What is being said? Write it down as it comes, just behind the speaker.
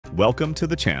Welcome to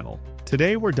the channel.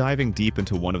 Today we're diving deep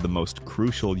into one of the most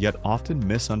crucial yet often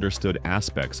misunderstood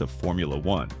aspects of Formula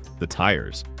One, the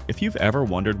tires. If you've ever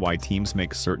wondered why teams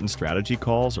make certain strategy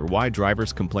calls or why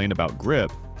drivers complain about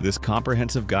grip, this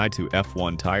comprehensive guide to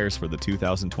F1 tires for the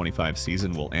 2025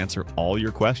 season will answer all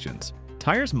your questions.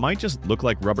 Tires might just look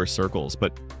like rubber circles,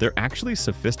 but they're actually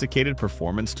sophisticated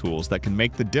performance tools that can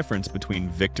make the difference between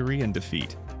victory and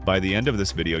defeat. By the end of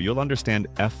this video, you'll understand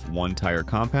F1 tire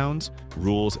compounds,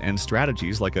 rules, and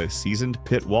strategies like a seasoned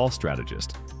pit wall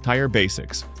strategist. Tire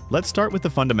basics. Let's start with the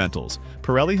fundamentals.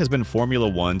 Pirelli has been Formula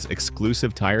One's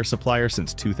exclusive tire supplier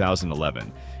since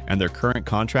 2011, and their current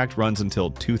contract runs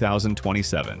until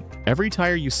 2027. Every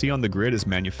tire you see on the grid is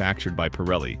manufactured by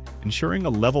Pirelli, ensuring a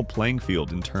level playing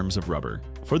field in terms of rubber.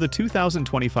 For the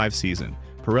 2025 season,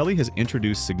 Pirelli has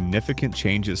introduced significant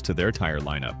changes to their tire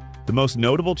lineup. The most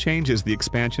notable change is the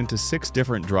expansion to 6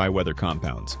 different dry weather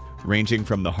compounds, ranging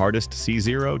from the hardest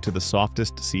C0 to the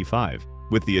softest C5,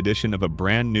 with the addition of a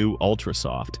brand new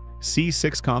ultra-soft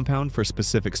C6 compound for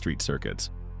specific street circuits.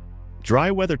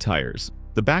 Dry weather tires.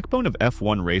 The backbone of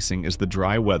F1 racing is the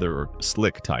dry weather or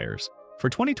slick tires. For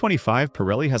 2025,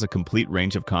 Pirelli has a complete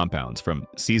range of compounds from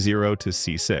C0 to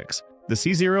C6. The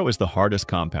C0 is the hardest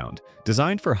compound,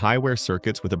 designed for high-wear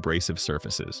circuits with abrasive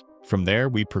surfaces. From there,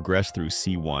 we progress through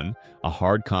C1, a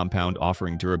hard compound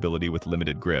offering durability with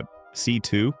limited grip.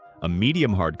 C2, a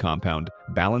medium-hard compound,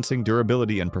 balancing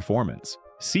durability and performance.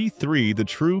 C3, the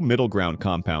true middle ground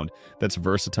compound that's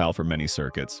versatile for many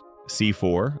circuits.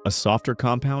 C4, a softer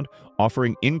compound,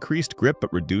 offering increased grip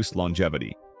but reduced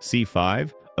longevity.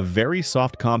 C5, a very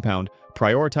soft compound,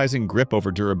 prioritizing grip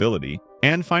over durability.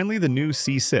 And finally, the new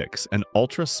C6, an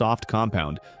ultra-soft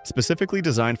compound, specifically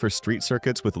designed for street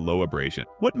circuits with low abrasion.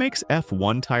 What makes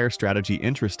F1 tire strategy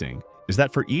interesting is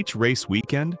that for each race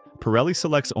weekend, Pirelli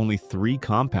selects only 3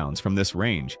 compounds from this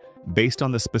range, based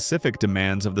on the specific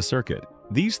demands of the circuit.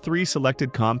 These 3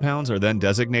 selected compounds are then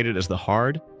designated as the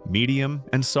hard, medium,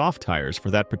 and soft tires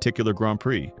for that particular Grand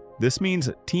Prix. This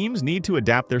means teams need to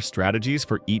adapt their strategies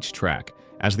for each track,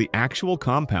 as the actual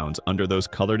compounds under those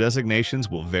color designations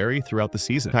will vary throughout the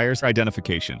season. Tires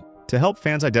identification. To help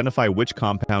fans identify which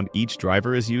compound each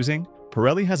driver is using,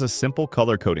 Pirelli has a simple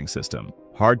color coding system.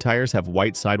 Hard tires have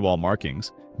white sidewall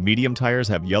markings, medium tires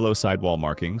have yellow sidewall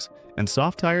markings, and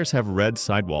soft tires have red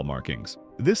sidewall markings.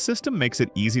 This system makes it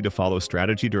easy to follow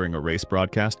strategy during a race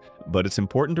broadcast, but it's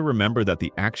important to remember that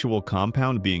the actual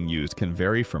compound being used can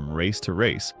vary from race to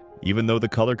race, even though the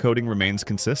color coding remains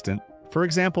consistent. For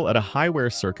example, at a high-wear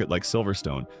circuit like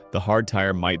Silverstone, the hard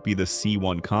tire might be the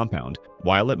C1 compound,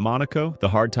 while at Monaco, the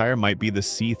hard tire might be the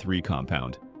C3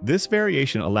 compound. This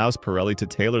variation allows Pirelli to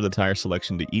tailor the tire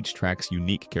selection to each track's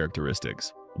unique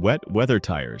characteristics. Wet weather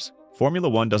tires. Formula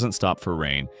One doesn't stop for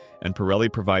rain, and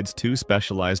Pirelli provides 2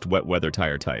 specialized wet weather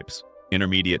tire types: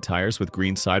 intermediate tires with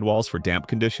green sidewalls for damp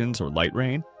conditions or light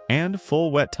rain, and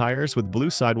full wet tires with blue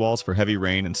sidewalls for heavy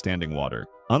rain and standing water.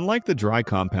 Unlike the dry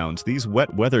compounds, these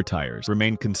wet weather tires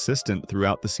remain consistent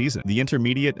throughout the season. The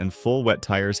intermediate and full wet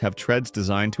tires have treads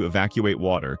designed to evacuate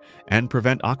water and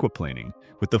prevent aquaplaning,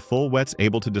 with the full wets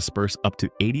able to disperse up to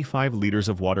 85 liters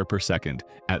of water per second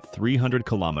at 300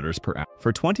 kilometers per hour.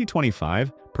 For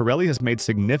 2025, Pirelli has made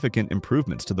significant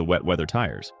improvements to the wet weather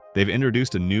tires. They've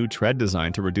introduced a new tread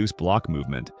design to reduce block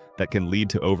movement that can lead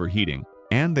to overheating,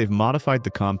 and they've modified the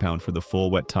compound for the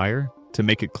full wet tire to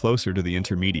make it closer to the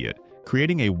intermediate,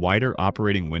 creating a wider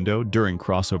operating window during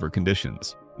crossover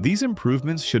conditions. These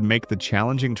improvements should make the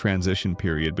challenging transition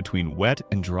period between wet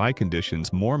and dry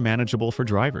conditions more manageable for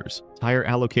drivers. Tire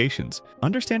allocations.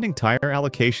 Understanding tire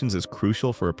allocations is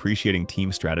crucial for appreciating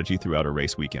team strategy throughout a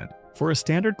race weekend. For a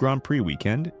standard Grand Prix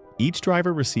weekend, each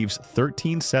driver receives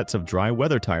 13 sets of dry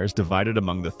weather tires divided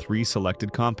among the 3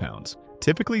 selected compounds.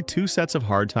 Typically 2 sets of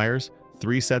hard tires,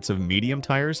 3 sets of medium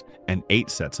tires, and 8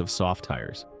 sets of soft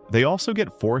tires. They also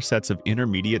get 4 sets of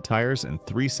intermediate tires and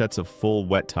 3 sets of full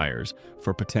wet tires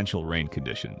for potential rain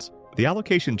conditions. The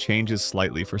allocation changes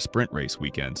slightly for sprint race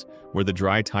weekends, where the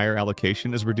dry tire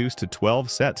allocation is reduced to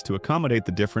 12 sets to accommodate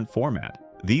the different format.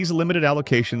 These limited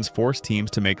allocations force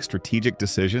teams to make strategic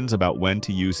decisions about when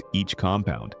to use each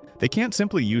compound. They can't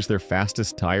simply use their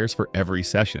fastest tires for every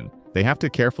session. They have to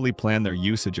carefully plan their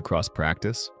usage across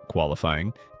practice,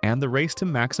 qualifying, and the race to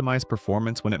maximize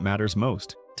performance when it matters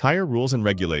most. Tire rules and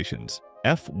regulations.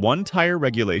 F1 tire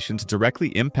regulations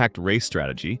directly impact race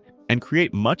strategy and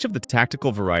create much of the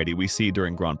tactical variety we see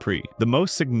during Grand Prix. The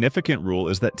most significant rule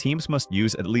is that teams must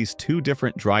use at least 2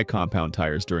 different dry compound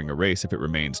tires during a race if it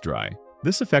remains dry.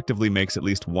 This effectively makes at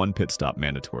least 1 pit stop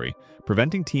mandatory,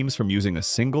 preventing teams from using a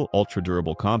single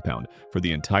ultra-durable compound for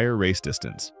the entire race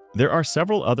distance. There are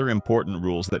several other important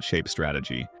rules that shape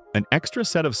strategy. An extra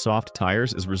set of soft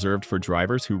tires is reserved for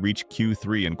drivers who reach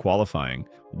Q3 in qualifying,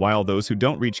 while those who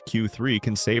don't reach Q3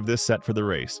 can save this set for the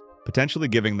race, potentially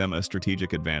giving them a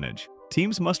strategic advantage.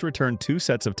 Teams must return 2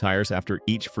 sets of tires after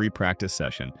each free practice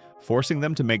session, forcing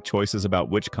them to make choices about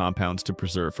which compounds to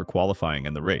preserve for qualifying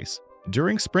and the race.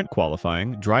 During sprint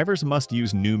qualifying, drivers must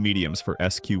use new mediums for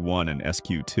SQ1 and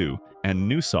SQ2, and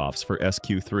new softs for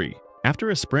SQ3.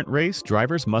 After a sprint race,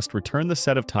 drivers must return the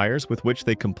set of tires with which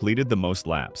they completed the most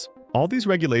laps. All these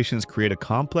regulations create a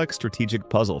complex strategic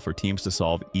puzzle for teams to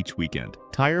solve each weekend.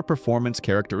 Tire performance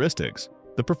characteristics.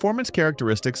 The performance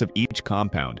characteristics of each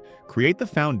compound create the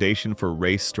foundation for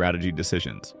race strategy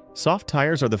decisions. Soft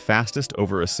tires are the fastest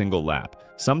over a single lap,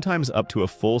 sometimes up to a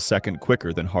full second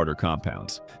quicker than harder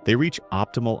compounds. They reach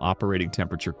optimal operating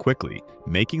temperature quickly,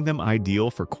 making them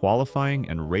ideal for qualifying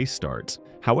and race starts.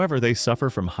 However, they suffer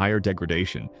from higher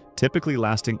degradation, typically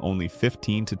lasting only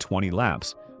 15 to 20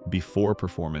 laps before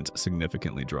performance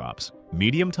significantly drops.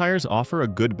 Medium tires offer a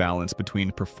good balance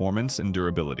between performance and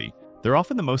durability. They're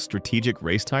often the most strategic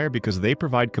race tire because they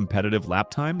provide competitive lap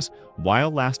times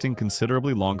while lasting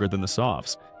considerably longer than the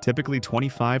softs, typically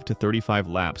 25 to 35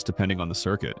 laps depending on the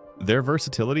circuit. Their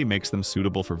versatility makes them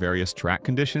suitable for various track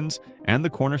conditions and the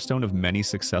cornerstone of many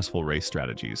successful race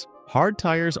strategies. Hard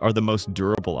tires are the most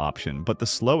durable option, but the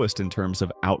slowest in terms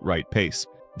of outright pace.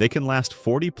 They can last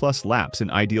 40+ laps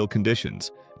in ideal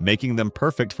conditions, making them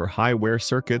perfect for high-wear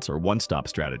circuits or one-stop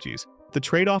strategies. The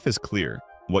trade-off is clear.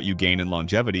 What you gain in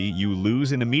longevity, you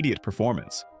lose in immediate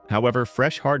performance. However,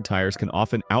 fresh hard tires can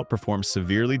often outperform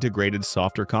severely degraded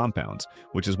softer compounds,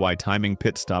 which is why timing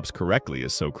pit stops correctly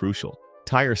is so crucial.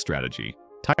 Tire strategy.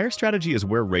 Tire strategy is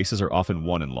where races are often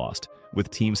won and lost, with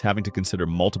teams having to consider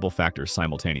multiple factors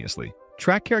simultaneously.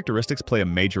 Track characteristics play a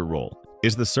major role.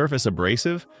 Is the surface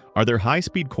abrasive? Are there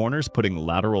high-speed corners putting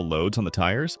lateral loads on the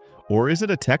tires? Or is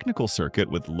it a technical circuit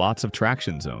with lots of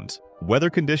traction zones?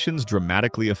 Weather conditions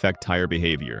dramatically affect tire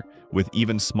behavior, with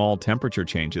even small temperature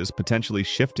changes potentially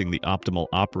shifting the optimal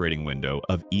operating window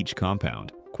of each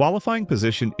compound. Qualifying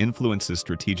position influences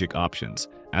strategic options,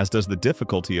 as does the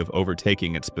difficulty of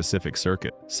overtaking its specific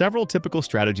circuit. Several typical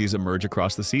strategies emerge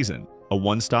across the season. A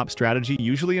one-stop strategy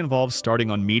usually involves starting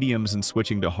on mediums and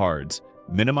switching to hards,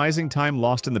 minimizing time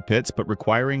lost in the pits but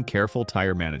requiring careful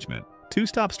tire management.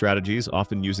 Two-stop strategies,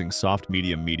 often using soft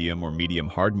medium-medium or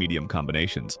medium-hard-medium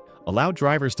combinations, allow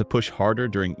drivers to push harder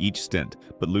during each stint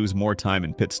but lose more time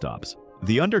in pit stops.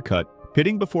 The undercut,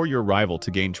 pitting before your rival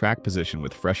to gain track position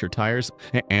with fresher tires,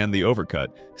 and the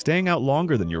overcut, staying out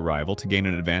longer than your rival to gain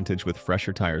an advantage with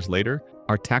fresher tires later,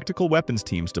 are tactical weapons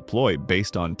teams deploy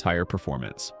based on tire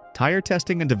performance. Tire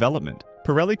testing and development.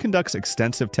 Pirelli conducts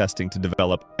extensive testing to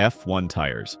develop F1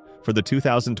 tires. For the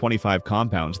 2025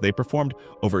 compounds, they performed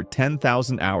over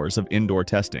 10,000 hours of indoor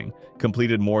testing,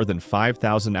 completed more than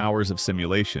 5,000 hours of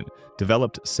simulation,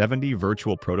 developed 70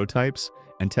 virtual prototypes,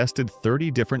 and tested 30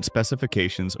 different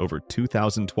specifications over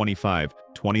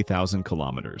 20,000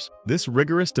 kilometers. This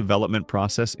rigorous development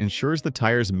process ensures the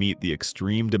tires meet the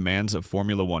extreme demands of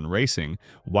Formula One racing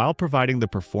while providing the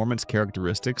performance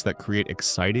characteristics that create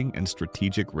exciting and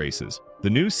strategic races.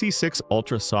 The new C6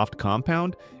 Ultra Soft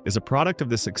compound is a product of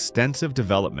this extensive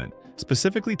development,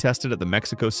 specifically tested at the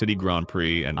Mexico City Grand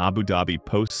Prix and Abu Dhabi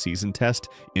post-season test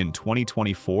in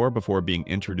 2024 before being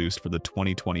introduced for the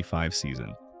 2025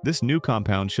 season. This new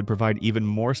compound should provide even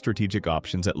more strategic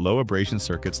options at low abrasion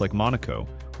circuits like Monaco,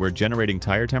 where generating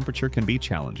tire temperature can be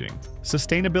challenging.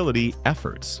 Sustainability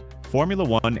efforts. Formula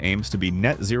One aims to be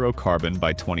net zero carbon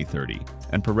by 2030,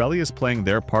 and Pirelli is playing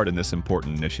their part in this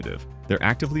important initiative. They're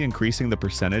actively increasing the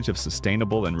percentage of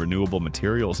sustainable and renewable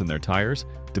materials in their tires,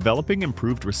 developing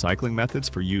improved recycling methods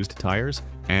for used tires,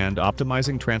 and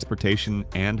optimizing transportation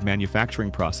and manufacturing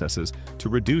processes to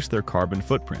reduce their carbon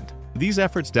footprint. These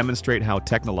efforts demonstrate how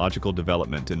technological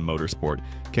development in motorsport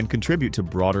can contribute to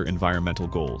broader environmental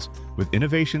goals, with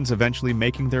innovations eventually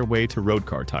making their way to road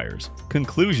car tires.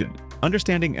 Conclusion.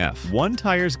 Understanding F1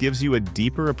 tires gives you a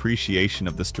deeper appreciation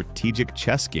of the strategic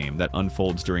chess game that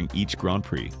unfolds during each Grand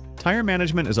Prix. Tire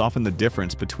management is often the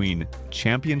difference between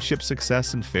championship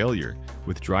success and failure,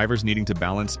 with drivers needing to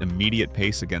balance immediate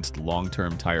pace against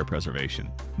long-term tire preservation.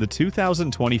 The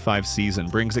 2025 season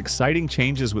brings exciting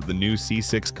changes with the new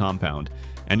C6 compound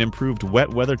and improved wet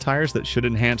weather tires that should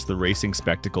enhance the racing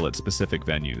spectacle at specific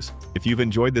venues. If you've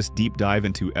enjoyed this deep dive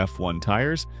into F1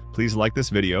 tires, please like this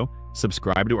video,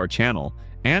 subscribe to our channel,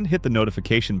 and hit the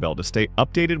notification bell to stay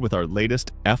updated with our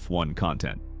latest F1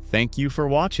 content. Thank you for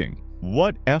watching.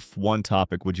 What F1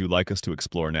 topic would you like us to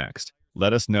explore next?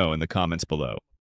 Let us know in the comments below.